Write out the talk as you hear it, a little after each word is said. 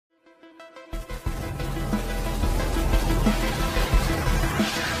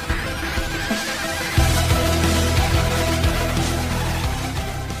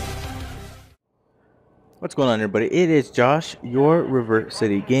What's going on, everybody? It is Josh, your River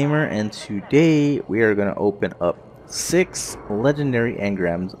City Gamer, and today we are going to open up 6 legendary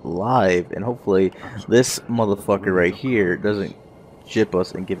engrams live, and hopefully this motherfucker right here doesn't jip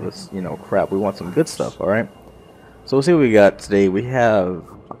us and give us, crap. We want some good stuff, alright? So we'll see what we got today. We have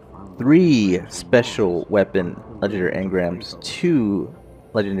 3 special weapon legendary engrams, 2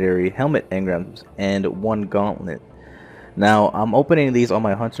 legendary helmet engrams, and 1 gauntlet. Now, I'm opening these on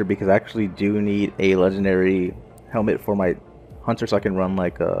my hunter because I actually do need a legendary helmet for my hunter so I can run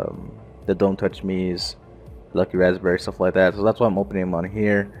like the Don't Touch Me's, Lucky Raspberry, stuff like that. So that's why I'm opening them on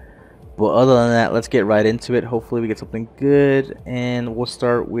here. But other than that, let's get right into it. Hopefully we get something good, and we'll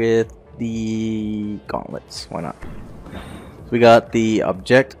start with the gauntlets. Why not? So we got the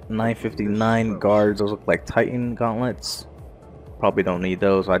Object 959 guards. Those look like Titan gauntlets. Probably don't need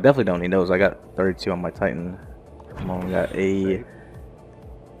those. I definitely don't need those. I got 32 on my Titan. We got a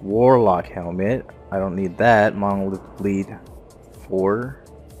Warlock helmet. I don't need that. Monolith Bleed 4.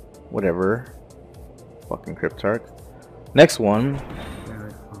 Whatever. Fucking Cryptarch. Next one.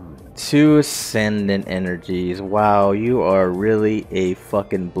 2 Ascendant Energies. Wow, you are really a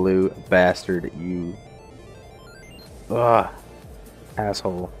fucking blue bastard, you. Ugh.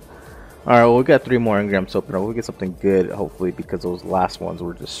 Asshole. Alright, well, we got 3 more engrams open. We'll get something good, hopefully, because those last ones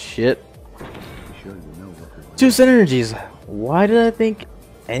were just shit. 2 synergies. Why did I think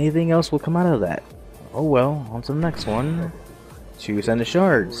anything else would come out of that? Oh well, on to the next one. 2 Sender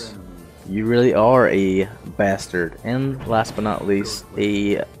Shards. You really are a bastard. And last but not least,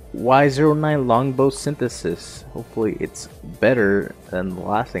 a Y09 Longbow Synthesis. Hopefully it's better than the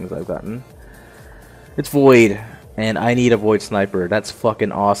last things I've gotten. It's Void, and I need a Void Sniper. That's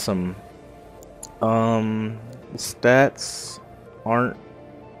fucking awesome. The stats aren't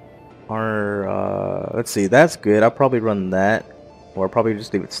let's see, that's good. I'll probably run that, or I'll probably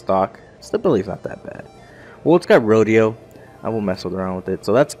just leave it stock. Stability's not that bad. Well, it's got Rodeo. I will mess around with it,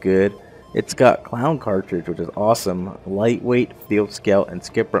 so that's good. It's got Clown Cartridge, which is awesome. Lightweight, Field Scout, and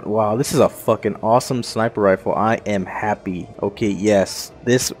Skipper. Wow, this is a fucking awesome sniper rifle. I am happy. Okay, yes,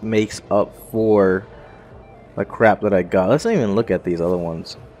 this makes up for the crap that I got. Let's not even look at these other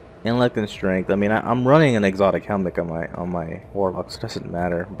ones. Intellect and Strength. I mean, I'm running an exotic helmet on my Warlocks. It doesn't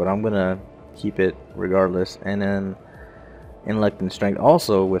matter, but I'm gonna keep it regardless. And then Intellect and Strength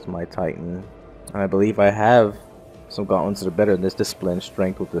also with my Titan. I believe I have some gauntlets that are better than this. Discipline,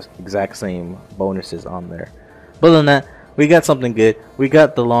 Strength with the exact same bonuses on there. But other than that, we got something good. We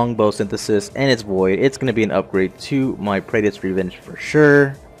got the Longbow Synthesis, and it's Void. It's gonna be an upgrade to my Praetor's Revenge for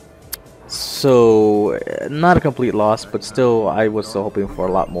sure. So, not a complete loss, but still, I was still hoping for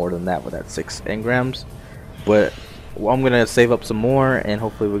a lot more than that with that 6 engrams. But I'm going to save up some more, and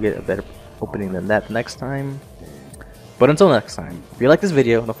hopefully we'll get a better opening than that next time. But until next time, if you like this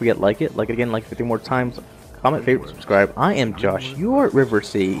video, don't forget like it again, like 50 more times, comment, favorite, subscribe. I am Josh, your River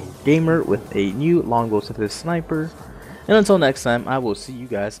City Gamer with a new Longbow Synthesis Sniper. And until next time, I will see you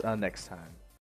guys next time.